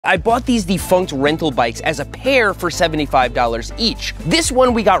I bought these defunct rental bikes as a pair for $75 each. This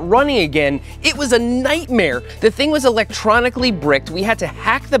one we got running again. It was a nightmare. The thing was electronically bricked. We had to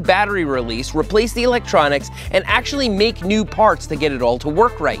hack the battery release, replace the electronics, and actually make new parts to get it all to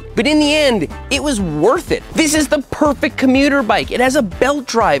work right. But in the end, it was worth it. This is the perfect commuter bike. It has a belt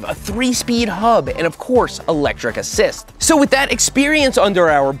drive, a 3-speed hub, and of course, electric assist. So with that experience under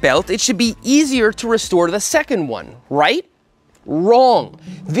our belt, it should be easier to restore the second one, right? Wrong.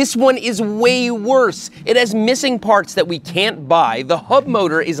 This one is way worse. It has missing parts that we can't buy, the hub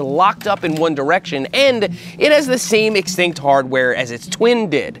motor is locked up in one direction, and it has the same extinct hardware as its twin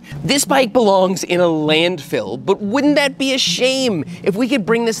did. This bike belongs in a landfill, but wouldn't that be a shame? If we could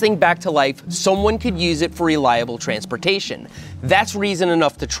bring this thing back to life, someone could use it for reliable transportation. That's reason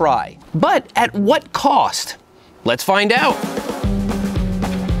enough to try. But at what cost? Let's find out.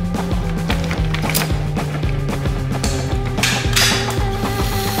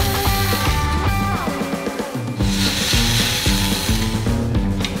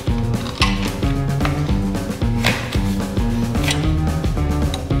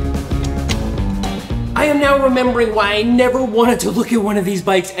 I am now remembering why I never wanted to look at one of these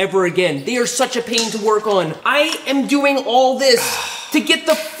bikes ever again. They are such a pain to work on. I am doing all this to get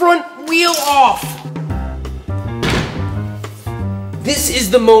the front wheel off. This is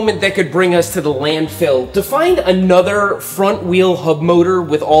the moment that could bring us to the landfill. To find another front wheel hub motor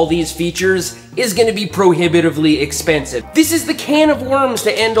with all these features is gonna be prohibitively expensive. This is the can of worms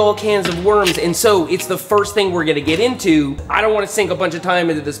to end all cans of worms, and so it's the first thing we're gonna get into. I don't wanna sink a bunch of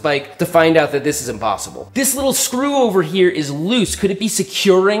time into this bike to find out that this is impossible. This little screw over here is loose. Could it be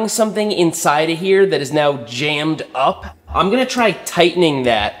securing something inside of here that is now jammed up? I'm gonna try tightening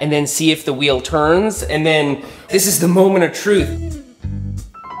that and then see if the wheel turns, and then this is the moment of truth.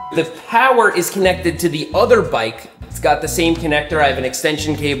 The power is connected to the other bike. It's got the same connector. I have an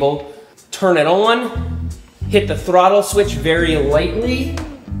extension cable. Turn it on, hit the throttle switch very lightly,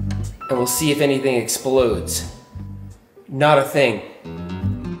 and we'll see if anything explodes. Not a thing.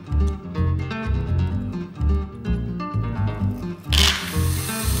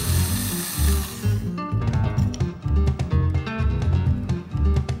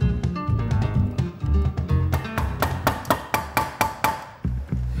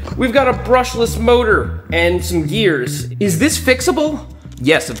 We've got a brushless motor and some gears. Is this fixable?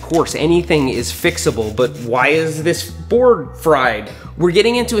 Yes, of course, anything is fixable, but why is this board fried? We're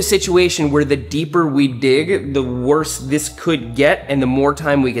getting into a situation where the deeper we dig, the worse this could get, and the more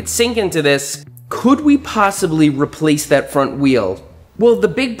time we could sink into this. Could we possibly replace that front wheel? Well, the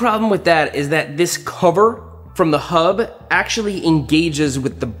big problem with that is that this cover from the hub actually engages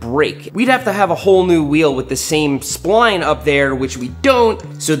with the brake. We'd have to have a whole new wheel with the same spline up there, which we don't,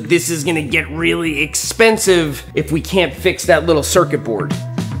 so this is gonna get really expensive if we can't fix that little circuit board.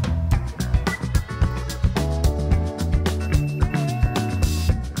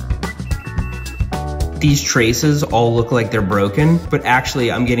 These traces all look like they're broken, but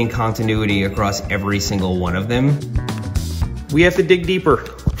actually I'm getting continuity across every single one of them. We have to dig deeper.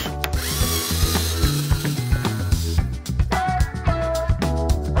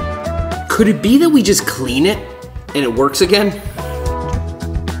 Could it be that we just clean it and it works again?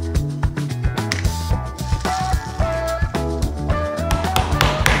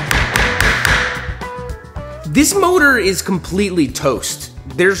 This motor is completely toast.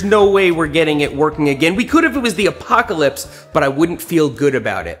 There's no way we're getting it working again. We could if it was the apocalypse, but I wouldn't feel good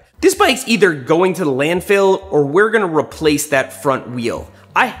about it. This bike's either going to the landfill or we're gonna replace that front wheel.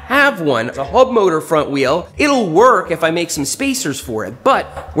 I have one, a hub motor front wheel. It'll work if I make some spacers for it,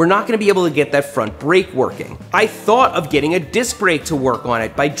 but we're not gonna be able to get that front brake working. I thought of getting a disc brake to work on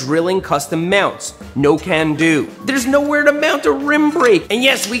it by drilling custom mounts. No can do. There's nowhere to mount a rim brake. And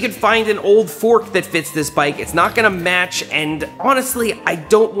yes, we could find an old fork that fits this bike. It's not gonna match, and honestly, I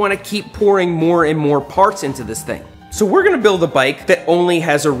don't wanna keep pouring more and more parts into this thing. So we're gonna build a bike that only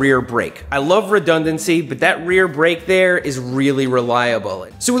has a rear brake. I love redundancy, but that rear brake there is really reliable.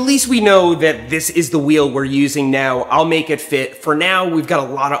 So at least we know that this is the wheel we're using now. I'll make it fit. For now, we've got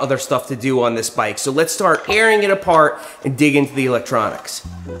a lot of other stuff to do on this bike, so let's start tearing it apart and dig into the electronics.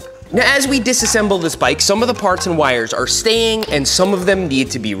 Now, as we disassemble this bike, some of the parts and wires are staying and some of them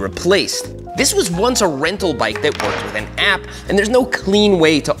need to be replaced. This was once a rental bike that worked with an app, and there's no clean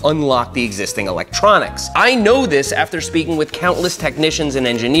way to unlock the existing electronics. I know this after speaking with countless technicians and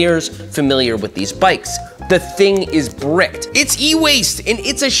engineers familiar with these bikes. The thing is bricked. It's e-waste, and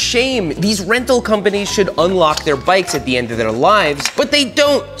it's a shame. These rental companies should unlock their bikes at the end of their lives, but they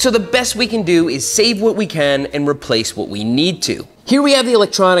don't. So the best we can do is save what we can and replace what we need to. Here we have the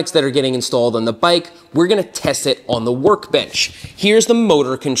electronics that are getting installed on the bike. We're gonna test it on the workbench. Here's the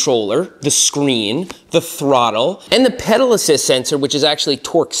motor controller, the screen, the throttle, and the pedal assist sensor, which is actually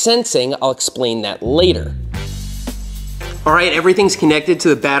torque sensing. I'll explain that later. All right, everything's connected to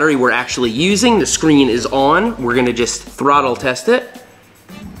the battery we're actually using. The screen is on. We're gonna just throttle test it.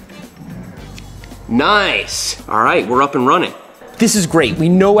 Nice. All right, we're up and running. This is great. We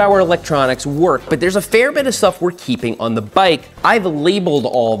know our electronics work, but there's a fair bit of stuff we're keeping on the bike. I've labeled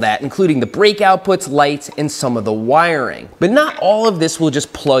all that, including the brake outputs, lights, and some of the wiring. But not all of this will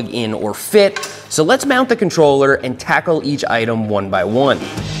just plug in or fit, so let's mount the controller and tackle each item one by one.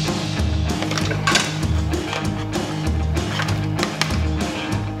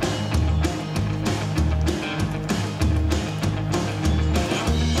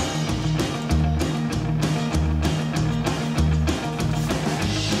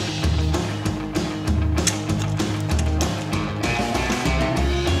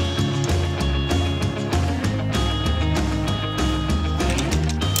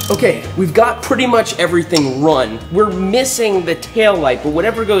 Okay, we've got pretty much everything run. We're missing the tail light, but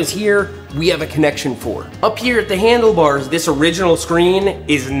whatever goes here, we have a connection for. Up here at the handlebars, this original screen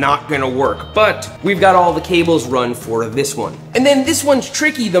is not gonna work, but we've got all the cables run for this one. And then this one's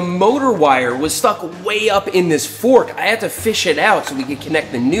tricky. The motor wire was stuck way up in this fork. I had to fish it out so we could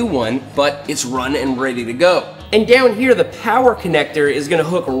connect the new one, but it's run and ready to go. And down here, the power connector is gonna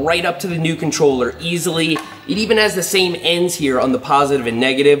hook right up to the new controller easily. It even has the same ends here on the positive and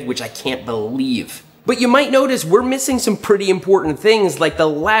negative, which I can't believe. But you might notice we're missing some pretty important things, like the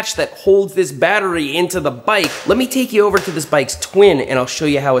latch that holds this battery into the bike. Let me take you over to this bike's twin and I'll show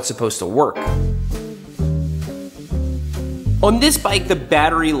you how it's supposed to work. On this bike, the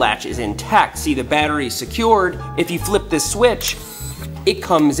battery latch is intact. See, the battery is secured. If you flip this switch, it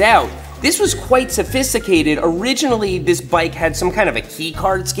comes out. This was quite sophisticated. Originally, this bike had some kind of a key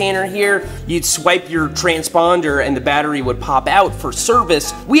card scanner here. You'd swipe your transponder and the battery would pop out for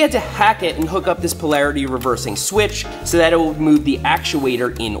service. We had to hack it and hook up this polarity reversing switch so that it would move the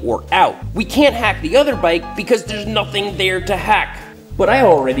actuator in or out. We can't hack the other bike because there's nothing there to hack. But I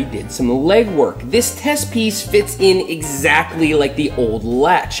already did some legwork. This test piece fits in exactly like the old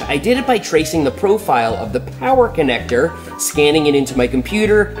latch. I did it by tracing the profile of the power connector, scanning it into my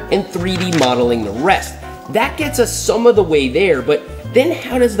computer, and 3D modeling the rest. That gets us some of the way there, but then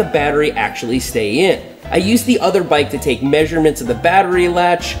how does the battery actually stay in? I used the other bike to take measurements of the battery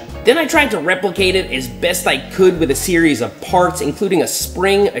latch. Then I tried to replicate it as best I could with a series of parts, including a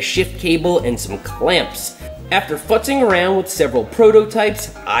spring, a shift cable, and some clamps. After futzing around with several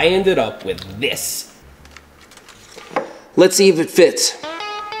prototypes, I ended up with this. Let's see if it fits.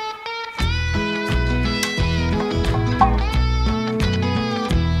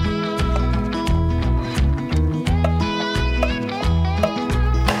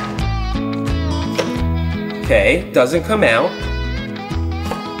 Okay, doesn't come out.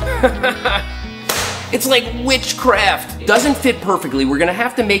 It's like witchcraft. Doesn't fit perfectly. We're gonna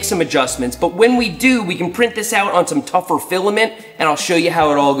have to make some adjustments, but when we do, we can print this out on some tougher filament, and I'll show you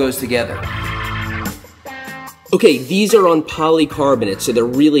how it all goes together. Okay, these are on polycarbonate, so they're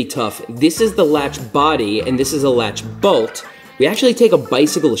really tough. This is the latch body, and this is a latch bolt. We actually take a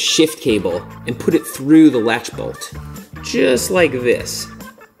bicycle shift cable and put it through the latch bolt, just like this.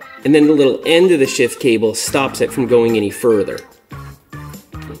 And then the little end of the shift cable stops it from going any further.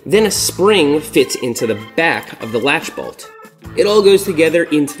 Then a spring fits into the back of the latch bolt. It all goes together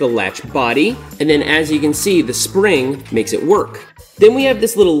into the latch body, and then as you can see, the spring makes it work. Then we have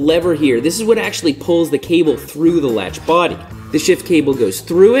this little lever here. This is what actually pulls the cable through the latch body. The shift cable goes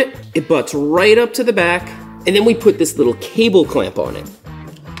through it, it butts right up to the back, and then we put this little cable clamp on it.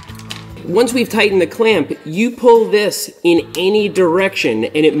 Once we've tightened the clamp, you pull this in any direction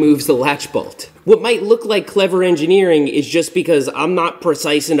and it moves the latch bolt. What might look like clever engineering is just because I'm not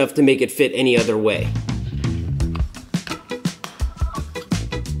precise enough to make it fit any other way.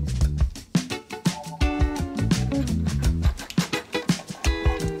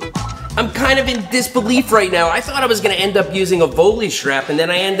 I'm kind of in disbelief right now. I thought I was gonna end up using a Volley strap, and then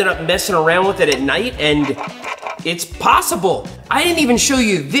I ended up messing around with it at night, and it's possible. I didn't even show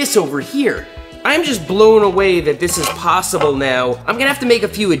you this over here. I'm just blown away that this is possible now. I'm gonna have to make a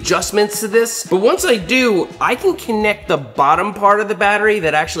few adjustments to this, but once I do, I can connect the bottom part of the battery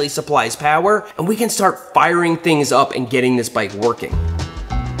that actually supplies power, and we can start firing things up and getting this bike working.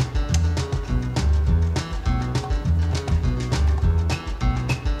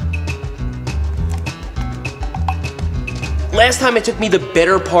 Last time it took me the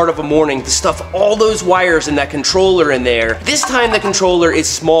better part of a morning to stuff all those wires in that controller in there. This time the controller is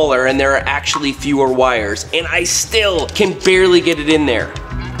smaller and there are actually fewer wires, and I still can barely get it in there.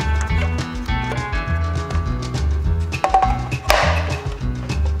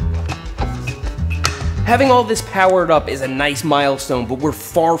 Having all this powered up is a nice milestone, but we're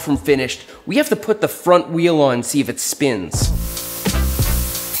far from finished. We have to put the front wheel on and see if it spins.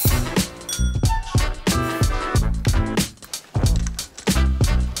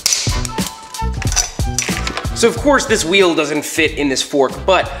 So of course this wheel doesn't fit in this fork,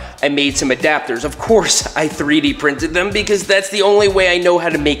 but I made some adapters. Of course I 3D printed them because that's the only way I know how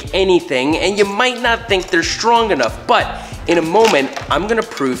to make anything, and you might not think they're strong enough, but in a moment, I'm gonna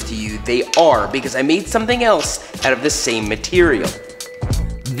prove to you they are, because I made something else out of the same material.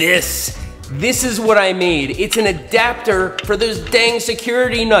 This is what I made. It's an adapter for those dang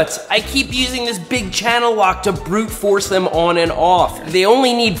security nuts. I keep using this big channel lock to brute force them on and off. They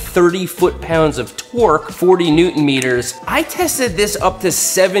only need 30 foot-pounds of torque, 40 Newton meters. I tested this up to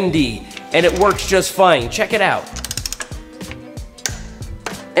 70, and it works just fine. Check it out.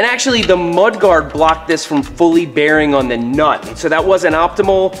 And actually, the mudguard blocked this from fully bearing on the nut, so that wasn't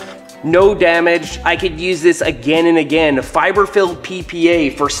optimal. No damage. I could use this again and again. Fiber-filled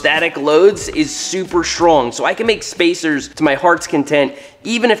PPA for static loads is super strong, so I can make spacers to my heart's content,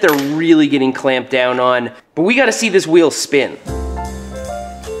 even if they're really getting clamped down on. But we gotta see this wheel spin.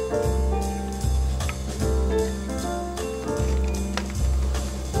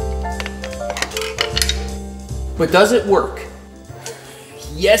 But does it work?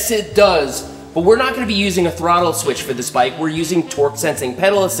 Yes, it does. But we're not gonna be using a throttle switch for this bike. We're using torque sensing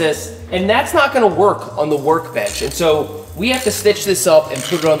pedal assist, and that's not gonna work on the workbench. And so we have to stitch this up and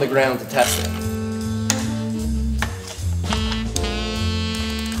put it on the ground to test it.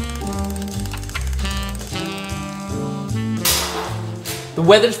 The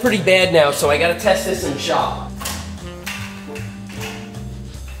weather's pretty bad now, so I gotta test this in shop.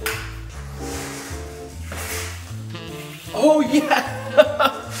 Oh yeah!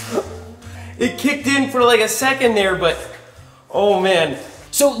 It kicked in for like a second there, but oh man.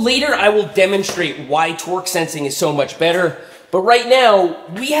 So later I will demonstrate why torque sensing is so much better, but right now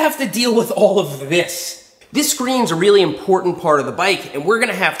we have to deal with all of this. This screen's a really important part of the bike, and we're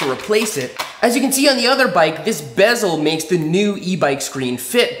gonna have to replace it. As you can see on the other bike, this bezel makes the new e-bike screen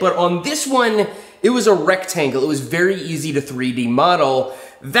fit, but on this one, it was a rectangle. It was very easy to 3D model.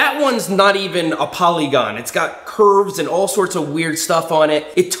 That one's not even a polygon. It's got curves and all sorts of weird stuff on it.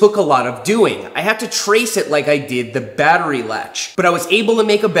 It took a lot of doing. I had to trace it like I did the battery latch, but I was able to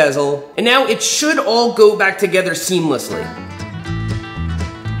make a bezel, and now it should all go back together seamlessly.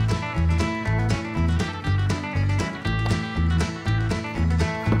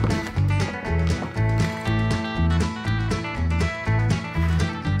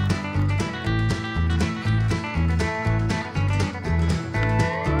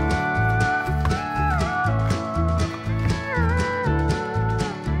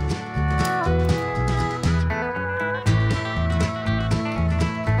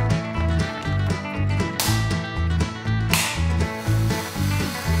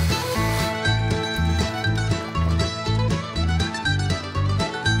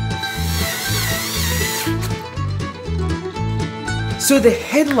 So the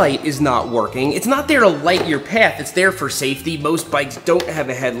headlight is not working. It's not there to light your path, it's there for safety. Most bikes don't have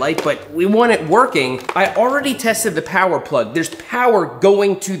a headlight, but we want it working. I already tested the power plug. There's power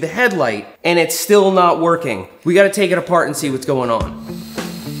going to the headlight, and it's still not working. We gotta take it apart and see what's going on.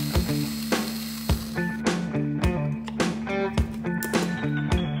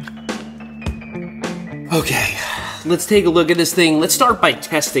 Okay. Let's take a look at this thing. Let's start by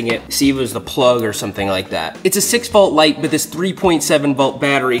testing it, see if it was the plug or something like that. It's a 6-volt light, but this 3.7 volt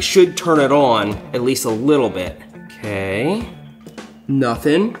battery should turn it on at least a little bit. Okay,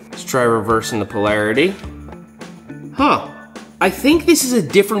 nothing. Let's try reversing the polarity. Huh. I think this is a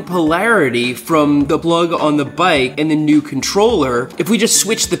different polarity from the plug on the bike and the new controller. If we just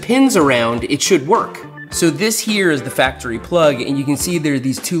switch the pins around, it should work. So this here is the factory plug, and you can see there are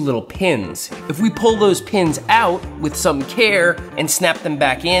these two little pins. If we pull those pins out with some care and snap them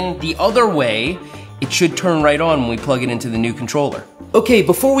back in the other way, it should turn right on when we plug it into the new controller. Okay,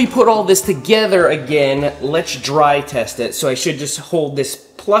 before we put all this together again, let's dry test it. So I should just hold this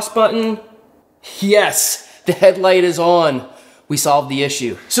plus button. Yes, the headlight is on. We solved the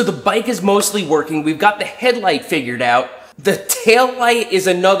issue. So the bike is mostly working. We've got the headlight figured out. The tail light is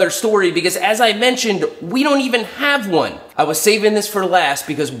another story because, as I mentioned, we don't even have one. I was saving this for last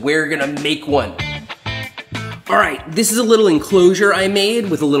because we're gonna make one. All right, this is a little enclosure I made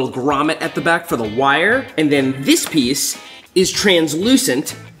with a little grommet at the back for the wire, and then this piece is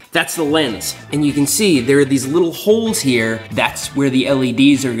translucent. That's the lens. And you can see there are these little holes here. That's where the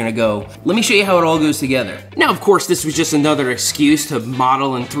LEDs are gonna go. Let me show you how it all goes together. Now, of course, this was just another excuse to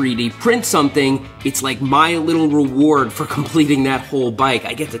model and 3D print something. It's like my little reward for completing that whole bike.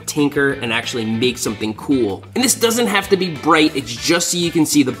 I get to tinker and actually make something cool. And this doesn't have to be bright. It's just so you can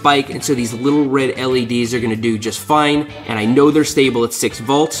see the bike. And so these little red LEDs are gonna do just fine. And I know they're stable at 6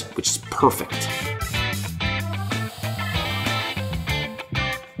 volts, which is perfect.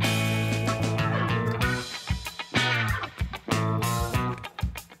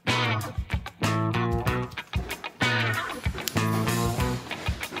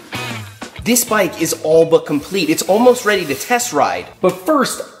 This bike is all but complete. It's almost ready to test ride. But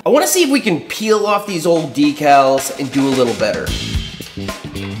first, I wanna see if we can peel off these old decals and do a little better.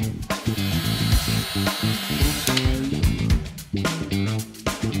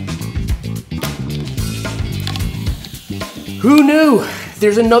 Who knew?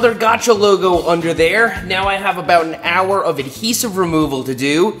 There's another Gotcha logo under there. Now I have about an hour of adhesive removal to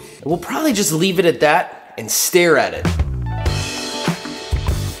do. And we'll probably just leave it at that and stare at it.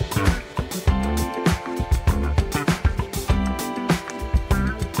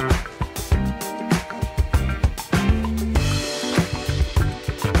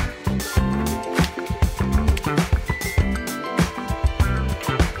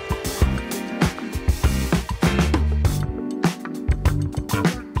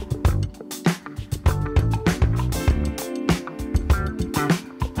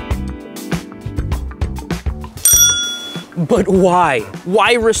 But why?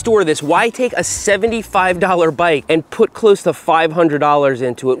 Why restore this? Why take a $75 bike and put close to $500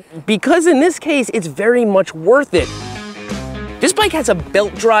 into it? Because in this case, it's very much worth it. This bike has a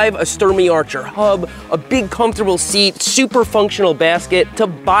belt drive, a Sturmey Archer hub, a big comfortable seat, super functional basket. To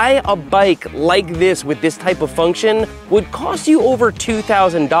buy a bike like this with this type of function would cost you over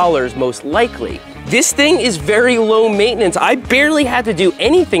 $2,000 most likely. This thing is very low maintenance. I barely had to do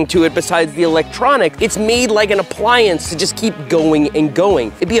anything to it besides the electronic. It's made like an appliance to just keep going and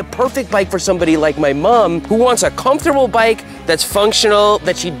going. It'd be a perfect bike for somebody like my mom who wants a comfortable bike that's functional,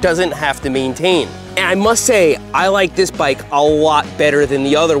 that she doesn't have to maintain. And I must say, I like this bike a lot better than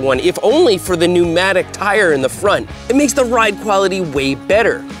the other one, if only for the pneumatic tire in the front. It makes the ride quality way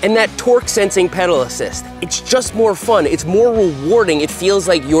better. And that torque sensing pedal assist, it's just more fun. It's more rewarding. It feels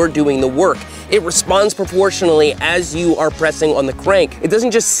like you're doing the work. It responds proportionally as you are pressing on the crank. It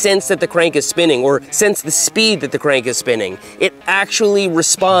doesn't just sense that the crank is spinning or sense the speed that the crank is spinning. It actually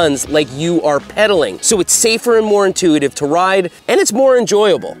responds like you are pedaling. So it's safer and more intuitive to ride, and it's more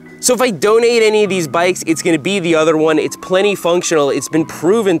enjoyable. So if I donate any of these bikes, it's gonna be the other one. It's plenty functional. It's been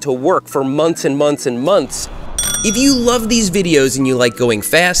proven to work for months and months and months. If you love these videos and you like going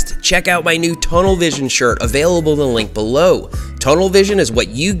fast, check out my new Tunnel Vision shirt available in the link below. Tunnel Vision is what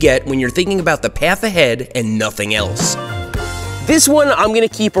you get when you're thinking about the path ahead and nothing else. This one I'm gonna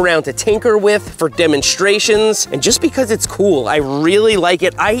keep around to tinker with for demonstrations, and just because it's cool, I really like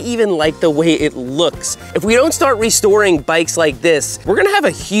it. I even like the way it looks. If we don't start restoring bikes like this, we're gonna have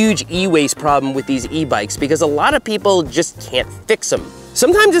a huge e-waste problem with these e-bikes because a lot of people just can't fix them.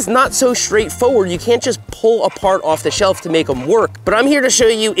 Sometimes it's not so straightforward. You can't just pull a part off the shelf to make them work, but I'm here to show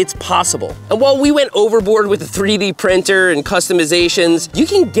you it's possible. And while we went overboard with the 3D printer and customizations, you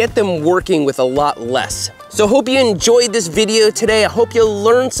can get them working with a lot less. So hope you enjoyed this video today. I hope you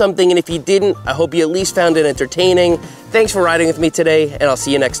learned something, and if you didn't, I hope you at least found it entertaining. Thanks for riding with me today, and I'll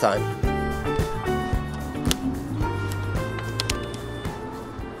see you next time.